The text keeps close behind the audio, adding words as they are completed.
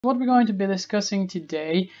What we're going to be discussing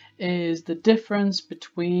today is the difference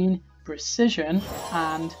between precision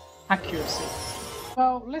and accuracy.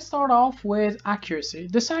 Well, let's start off with accuracy.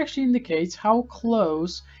 This actually indicates how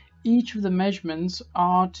close each of the measurements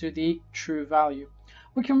are to the true value.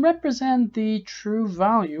 We can represent the true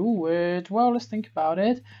value with, well, let's think about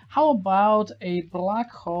it. How about a black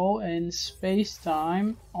hole in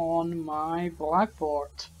space-time on my blackboard?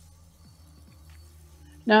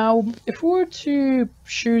 Now, if we were to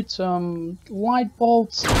shoot some light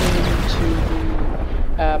bolts into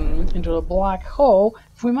the black hole,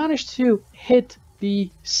 if we manage to hit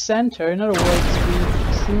the center, in other words,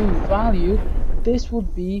 the true value, this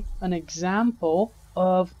would be an example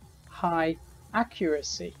of high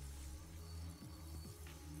accuracy.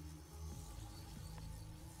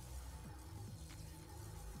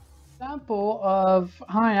 Example of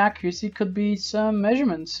high accuracy could be some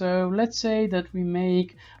measurements. So let's say that we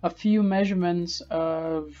make a few measurements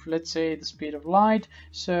of, let's say, the speed of light.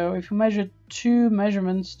 So if we measure two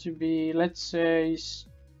measurements to be, let's say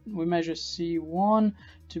we measure C1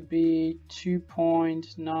 to be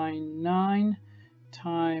 2.99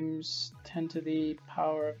 times 10 to the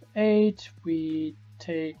power of 8. We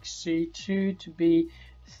take C2 to be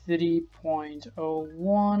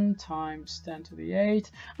 3.01 times 10 to the 8.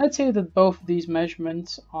 Let's say that both of these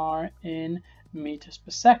measurements are in meters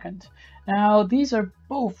per second. Now, these are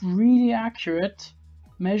both really accurate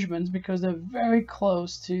measurements because they're very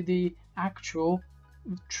close to the actual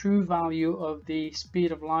true value of the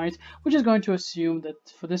speed of light, which is going to assume that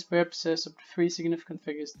for this purposes of three significant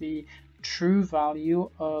figures, the true value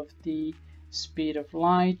of the speed of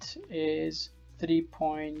light is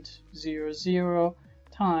 3.00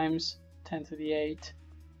 times 10 to the 8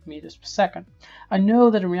 meters per second. I know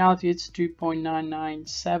that in reality it's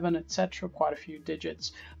 2.997, etc., quite a few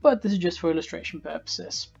digits, but this is just for illustration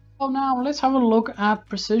purposes. Well, now let's have a look at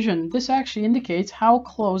precision. This actually indicates how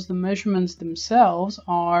close the measurements themselves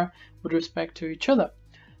are with respect to each other.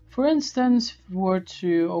 For instance, if we were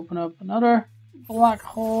to open up another black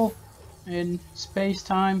hole in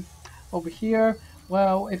space-time over here,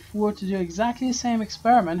 well, if we were to do exactly the same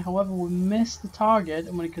experiment, however, we miss the target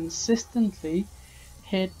and we consistently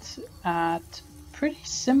hit at pretty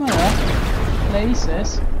similar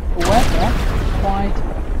places, however, quite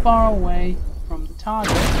far away from the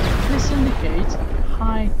target, this indicates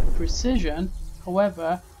high precision,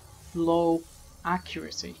 however, low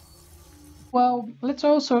accuracy. Well, let's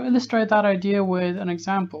also illustrate that idea with an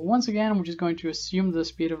example. Once again, we're just going to assume the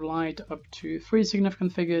speed of light up to three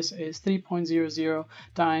significant figures is 3.00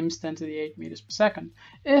 times 10 to the 8 meters per second.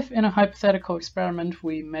 If in a hypothetical experiment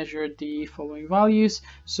we measured the following values,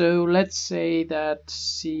 so let's say that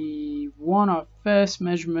C1, our first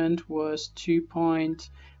measurement, was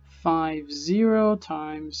 2.50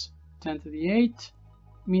 times 10 to the 8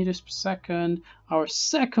 meters per second. Our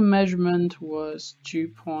second measurement was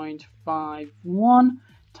 2.51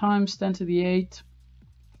 times 10 to the 8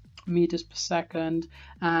 meters per second,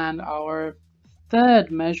 and our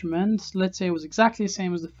third measurement, let's say, it was exactly the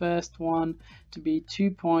same as the first one, to be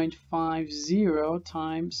 2.50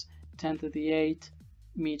 times 10 to the 8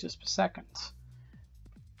 meters per second.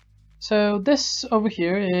 So this over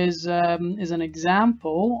here is an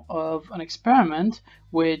example of an experiment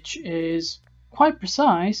which is quite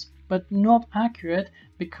precise but not accurate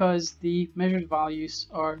because the measured values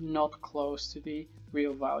are not close to the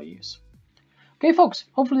real values. Okay folks,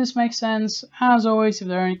 hopefully this makes sense. As always, if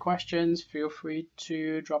there are any questions, feel free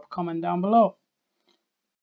to drop a comment down below.